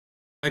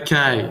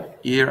Okay,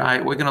 year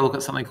 8, we're going to look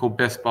at something called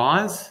best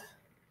buys,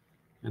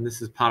 and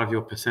this is part of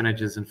your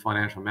percentages and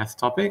financial maths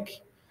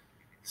topic.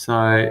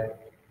 So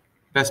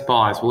best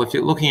buys, well, if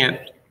you're looking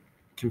at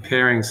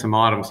comparing some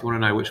items, you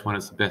want to know which one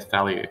is the best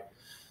value.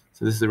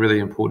 So this is a really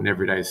important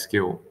everyday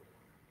skill.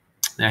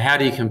 Now, how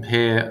do you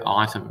compare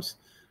items?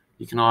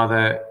 You can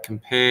either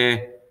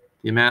compare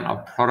the amount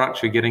of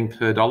product you're getting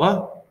per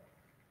dollar,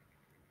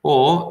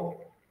 or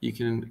you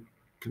can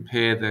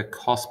compare the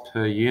cost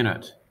per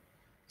unit.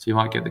 So you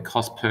might get the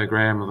cost per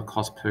gram or the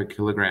cost per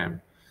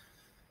kilogram.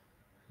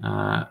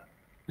 Now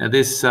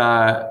this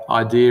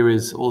idea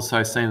is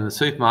also seen in the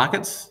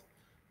supermarkets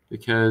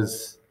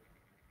because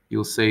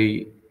you'll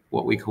see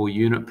what we call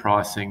unit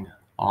pricing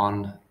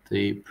on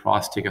the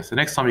price ticker. So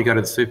next time you go to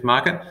the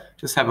supermarket,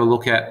 just have a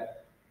look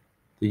at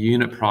the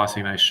unit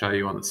pricing they show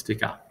you on the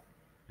sticker,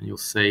 and you'll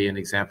see an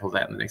example of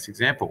that in the next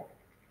example.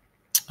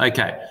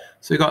 Okay,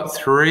 so we've got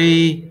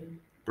 3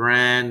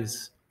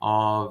 brands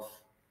of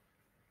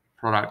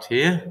product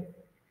here.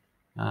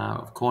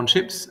 Of corn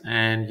chips,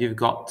 and you've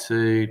got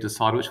to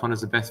decide which one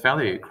is the best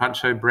value: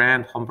 Cruncho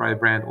brand, Hombre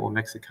brand, or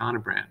Mexicana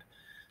brand.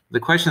 The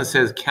question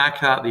says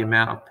calculate the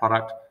amount of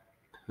product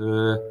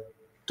per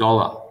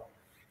dollar.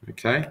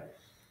 Okay,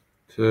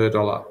 per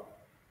dollar.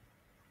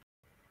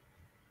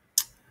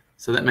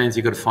 So that means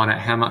you've got to find out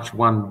how much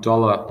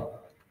 $1,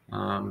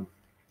 how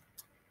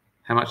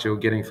much you're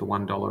getting for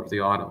 $1 of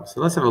the item. So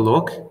let's have a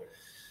look.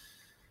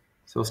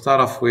 So we'll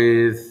start off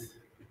with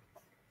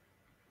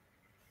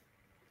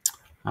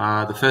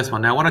the first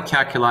one. Now I want to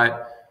calculate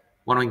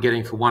what I'm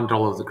getting for $1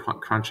 of the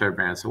Cruncho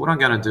brand. So what I'm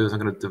going to do is I'm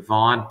going to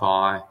divide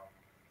by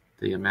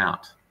the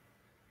amount.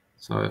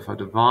 So if I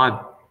divide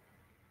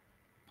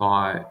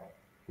by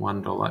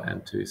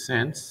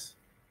 $1.02,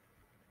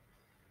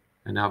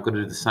 and now I've got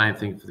to do the same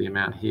thing for the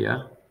amount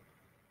here,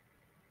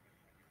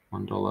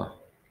 $1,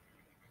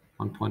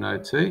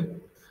 1.02.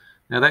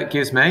 Now that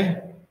gives me,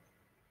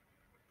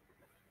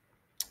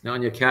 now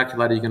on your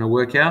calculator you're going to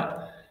work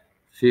out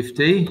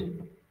 50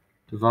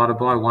 divided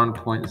by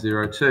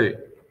 1.02.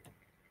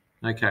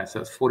 Okay, so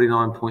that's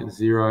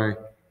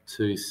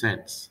 49.02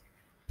 cents.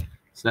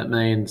 So that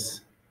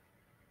means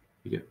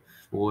you get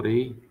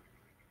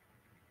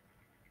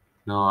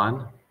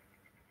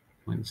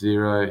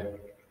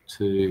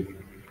 49.02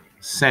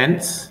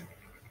 cents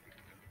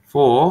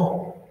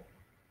for,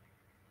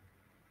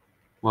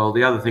 well,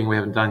 the other thing we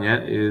haven't done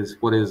yet is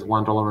what is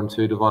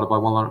 $1.02 divided by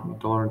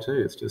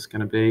 $1.02? It's just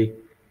going to be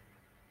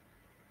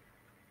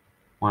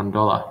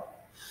 $1.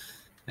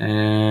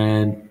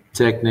 And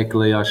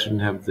technically I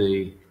shouldn't have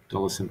the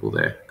dollar symbol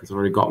there because I've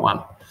already got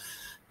one.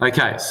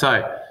 Okay,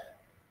 so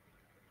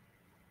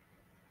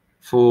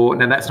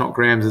now that's not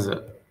grams, is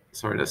it?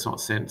 Sorry, that's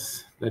not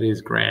cents. That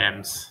is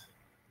grams.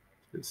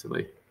 A bit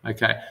silly.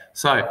 Okay,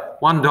 so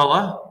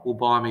 $1 will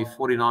buy me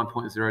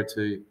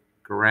 49.02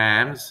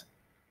 grams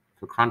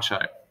for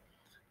Cruncho.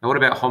 Now what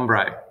about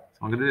Hombre?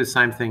 So I'm going to do the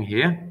same thing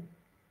here.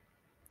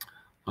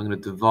 I'm going to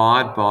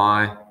divide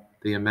by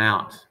the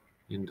amount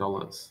in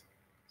dollars.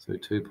 So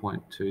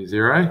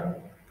 2.20,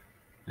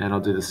 and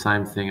I'll do the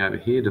same thing over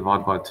here,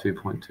 divide by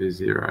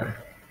 2.20.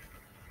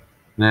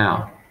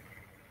 Now,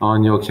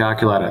 on your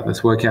calculator,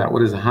 let's work out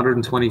what is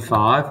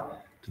 125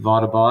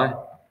 divided by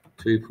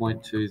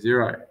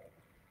 2.20.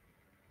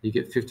 You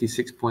get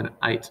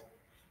 56.82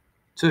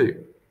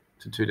 to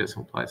 2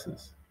 decimal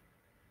places.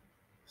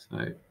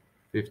 So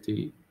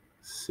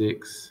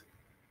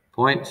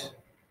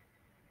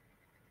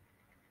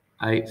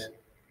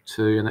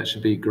 56.82, and that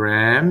should be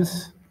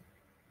grams.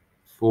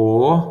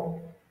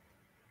 For,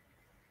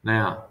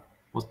 now,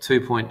 what's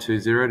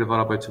 2.20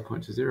 divided by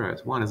 2.20?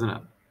 It's 1, isn't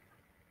it?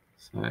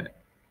 So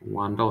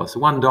 $1. So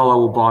 $1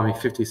 will buy me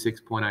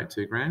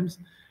 56.82 grams.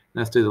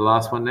 Let's do the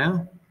last one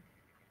now.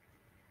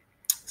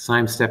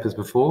 Same step as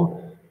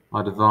before.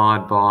 I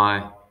divide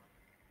by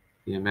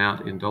the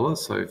amount in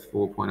dollars, so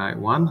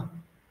 4.81.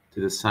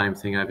 Do the same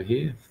thing over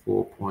here,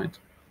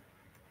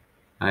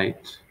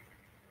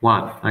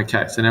 4.81.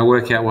 Okay, so now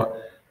work out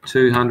what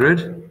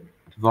 200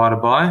 divided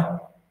by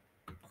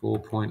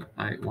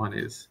 4.81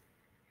 is.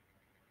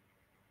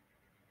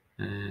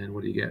 And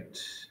what do you get?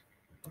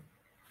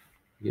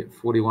 You get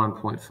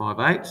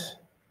 41.58.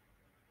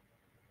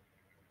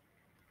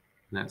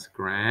 And that's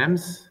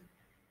grams.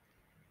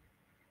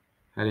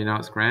 How do you know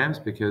it's grams?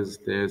 Because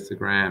there's the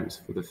grams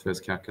for the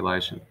first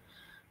calculation.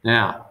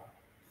 Now,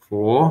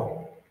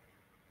 what's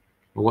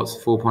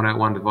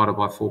 4.81 divided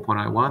by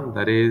 4.81?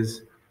 That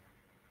is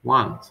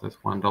 1. So that's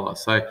 $1.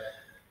 So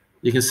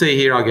you can see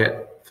here I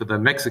get, for the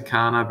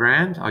Mexicana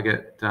brand, I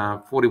get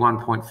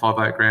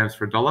 41.58 grams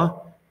for $1,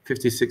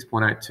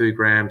 56.82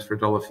 grams for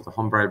 $1 for the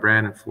Hombre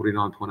brand, and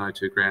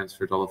 49.02 grams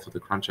for $1 for the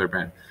Cruncho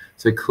brand.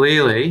 So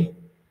clearly,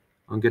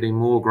 I'm getting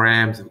more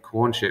grams of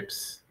corn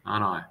chips,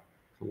 aren't I,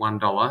 for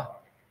 $1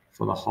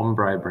 for the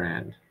Hombre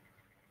brand.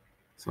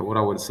 So what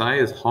I would say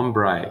is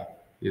Hombre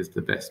is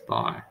the best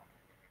buy.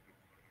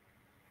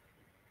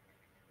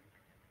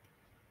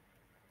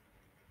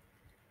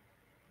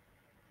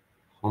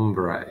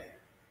 Hombre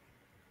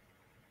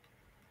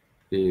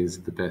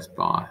is the best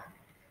buy.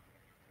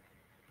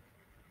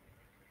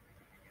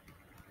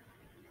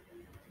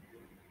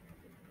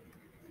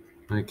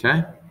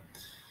 Okay.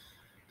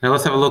 Now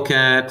let's have a look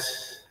at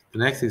the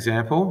next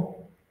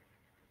example.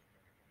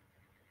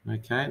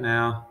 Okay,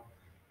 now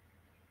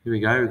here we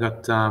go. We've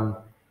got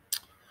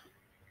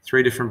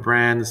 3 different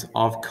brands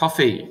of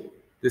coffee.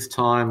 This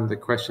time the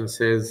question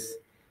says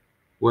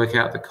work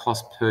out the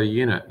cost per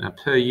unit. Now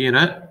per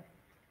unit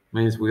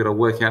means we've got to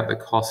work out the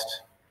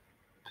cost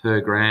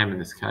per gram in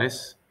this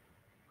case,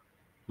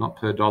 not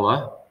per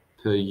dollar,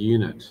 per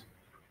unit.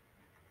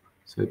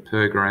 So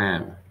per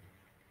gram.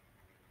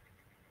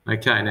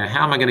 Okay, now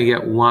how am I going to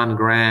get 1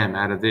 gram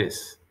out of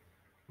this?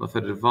 Well, if I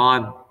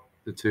divide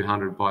the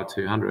 200 by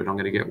 200, I'm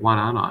going to get 1,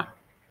 aren't I?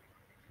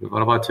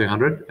 Divide by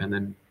 200 and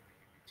then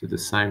do the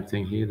same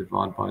thing here,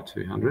 divide by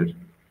 200.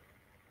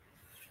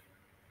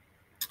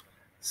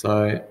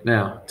 So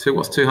now,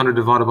 what's 200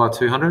 divided by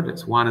 200?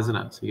 It's 1, isn't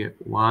it? So you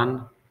get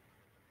 1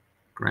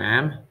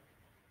 gram,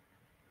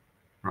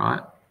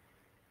 right?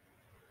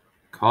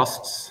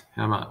 Costs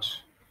how much?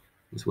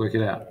 Let's work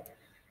it out.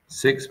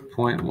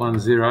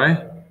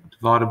 6.10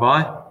 divided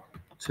by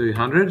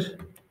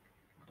 200,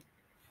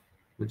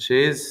 which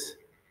is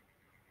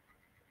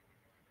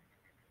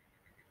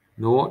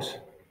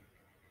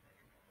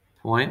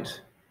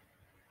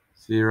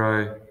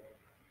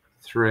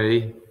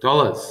 0.03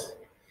 dollars.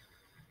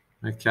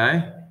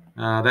 Okay,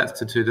 that's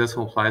to 2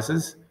 decimal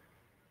places.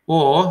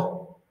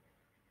 Or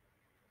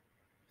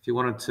if you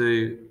wanted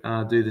to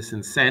do this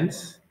in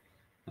cents,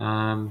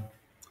 that'd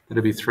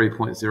be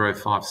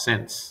 3.05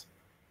 cents.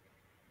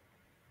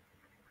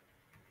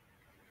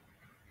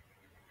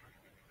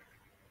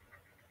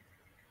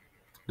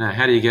 Now,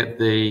 how do you get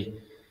the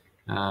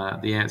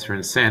answer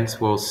in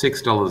cents? Well,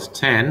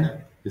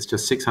 $6.10 is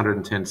just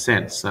 610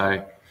 cents.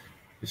 So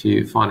if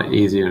you find it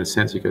easier in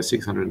cents, you go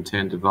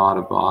 610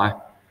 divided by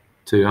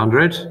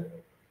 200.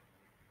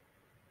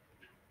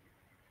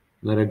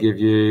 That'll give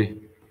you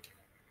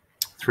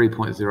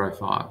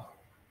 3.05.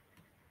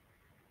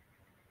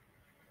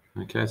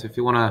 Okay, so if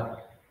you want to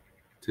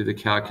do the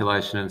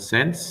calculation in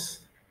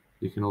cents,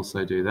 you can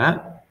also do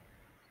that.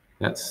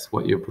 That's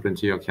what you'll put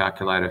into your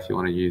calculator if you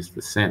want to use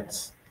the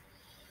cents.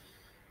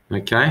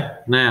 Okay,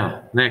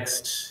 now,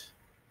 next.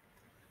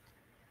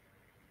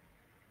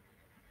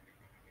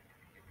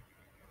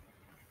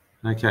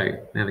 Okay,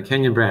 now the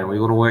Kenyan brand, we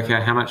want to work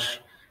out how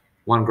much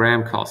 1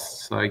 gram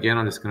costs. So again,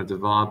 I'm just going to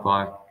divide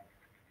by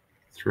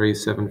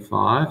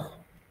 375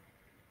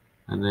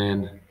 and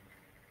then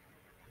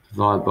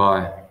divide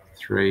by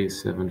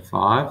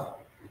 375.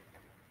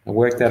 I'll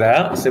work that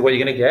out and see what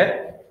you're going to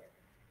get.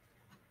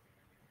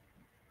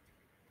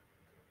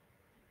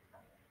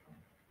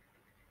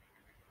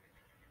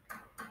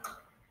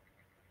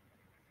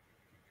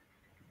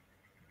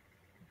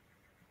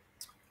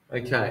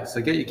 Okay, so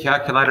get your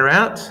calculator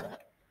out,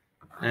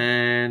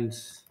 and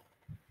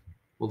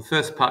well, the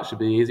first part should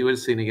be easy. We're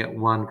just going to get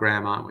 1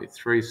 gram, aren't we?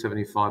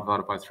 375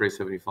 divided by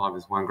 375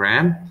 is 1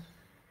 gram.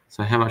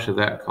 So how much of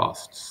that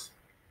costs?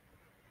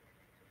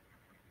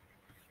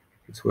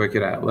 Let's work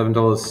it out.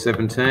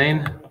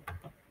 $11.17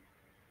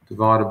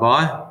 divided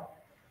by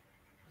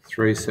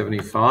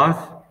 375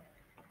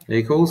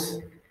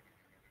 equals,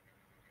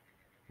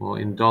 well,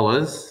 in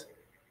dollars,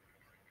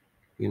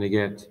 you're going to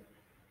get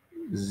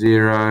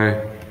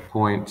 0.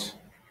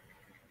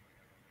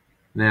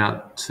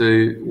 Now,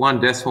 to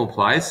 1 decimal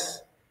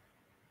place,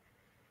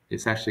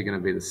 it's actually going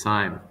to be the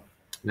same.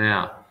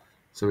 Now,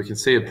 so we can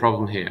see a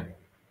problem here.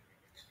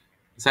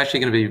 It's actually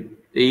going to be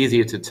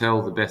easier to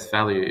tell the best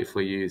value if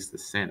we use the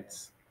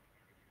cents.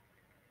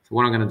 So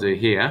what I'm going to do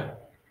here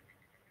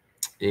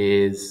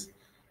is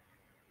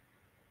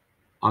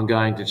I'm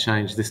going to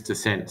change this to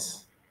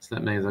cents. So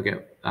that means I'll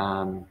get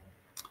I'll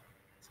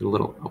put a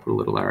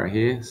little arrow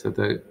here. So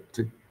to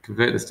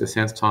convert this to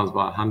cents times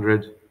by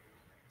 100.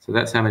 So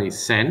that's how many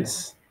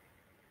cents,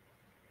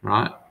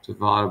 right?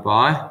 Divided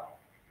by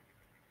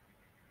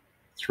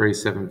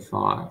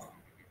 375.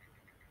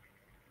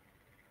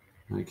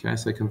 Okay,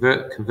 so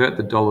convert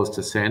the dollars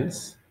to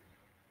cents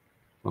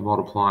by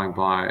multiplying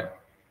by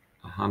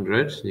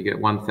 100. You get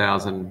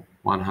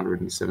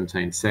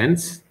 1,117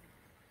 cents.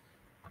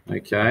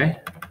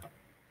 Okay,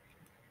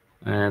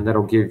 and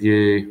that'll give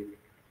you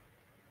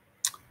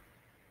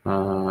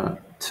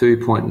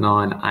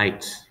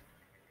 2.98.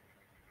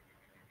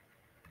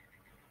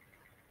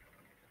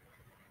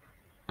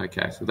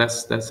 Okay, so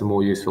that's a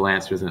more useful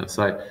answer, isn't it?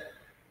 So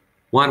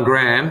 1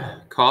 gram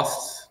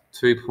costs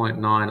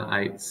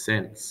 2.98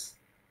 cents.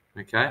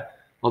 Okay.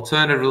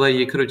 Alternatively,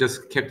 you could have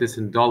just kept this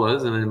in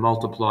dollars and then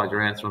multiplied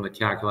your answer on the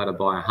calculator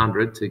by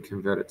 100 to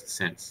convert it to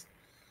cents.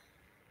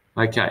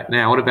 Okay.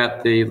 Now, what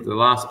about the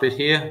last bit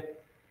here?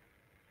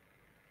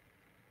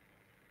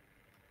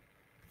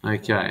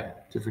 Okay.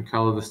 Different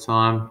color this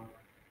time.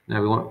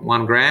 Now we want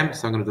 1 gram,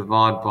 so I'm going to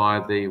divide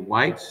by the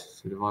weight.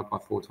 So divide by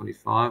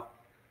 425.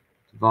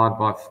 Divide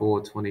by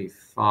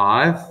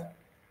 425.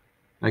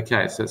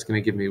 Okay, so it's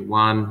going to give me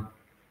 1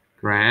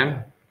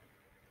 gram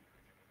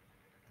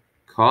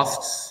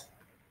costs.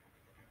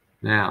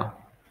 Now,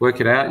 work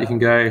it out. You can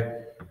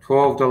go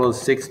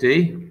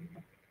 $12.60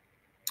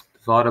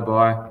 divided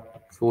by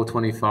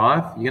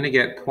 425. You're going to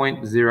get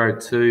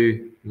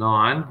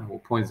 0.029 or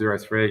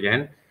 0.03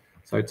 again.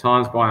 So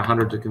times by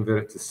 100 to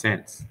convert it to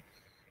cents.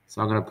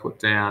 So I'm going to put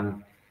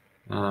down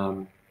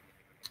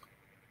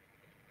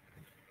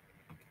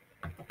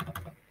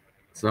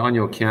so on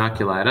your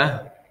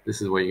calculator,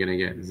 this is what you're going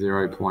to get,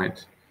 0.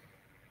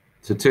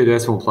 So 2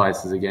 decimal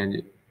places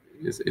again,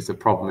 it's a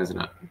problem, isn't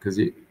it? Because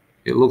it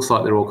looks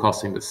like they're all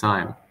costing the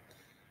same,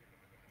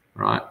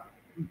 right?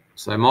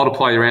 So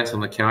multiply your answer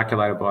on the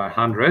calculator by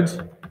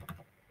 100,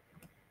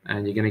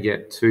 and you're going to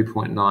get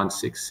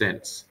 2.96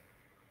 cents.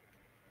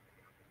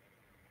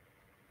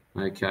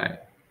 Okay.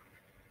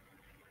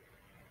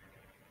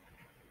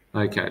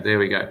 Okay, there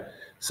we go.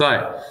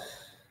 So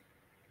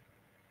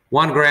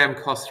 1 gram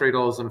costs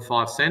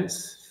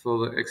 $3.05 for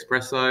the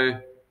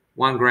espresso.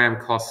 1 gram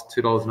costs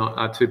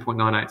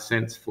 $2.98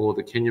 cents for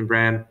the Kenyan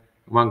brand.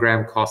 1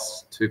 gram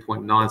costs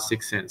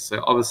 2.96 cents.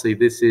 So obviously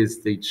this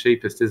is the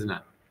cheapest, isn't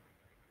it?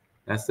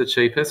 That's the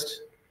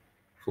cheapest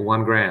for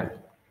 1 gram.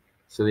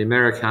 So the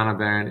Americana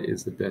brand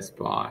is the best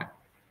buy.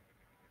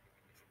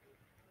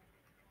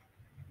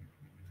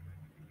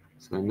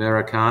 So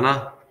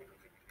Americana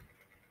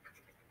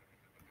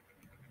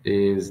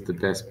is the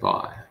best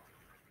buy.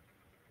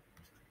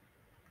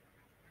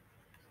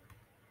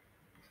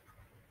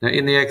 Now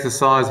in the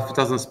exercise, if it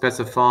doesn't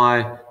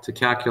specify to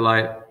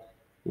calculate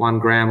 1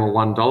 gram or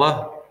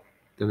 $1,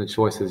 then the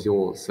choice is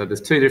yours. So there's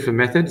 2 different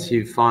methods.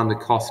 You find the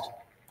cost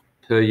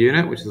per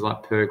unit, which is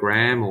like per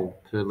gram or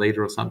per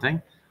litre or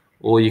something,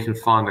 or you can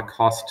find the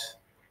cost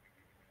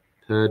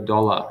per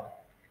dollar.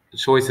 The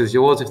choice is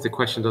yours if the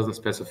question doesn't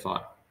specify.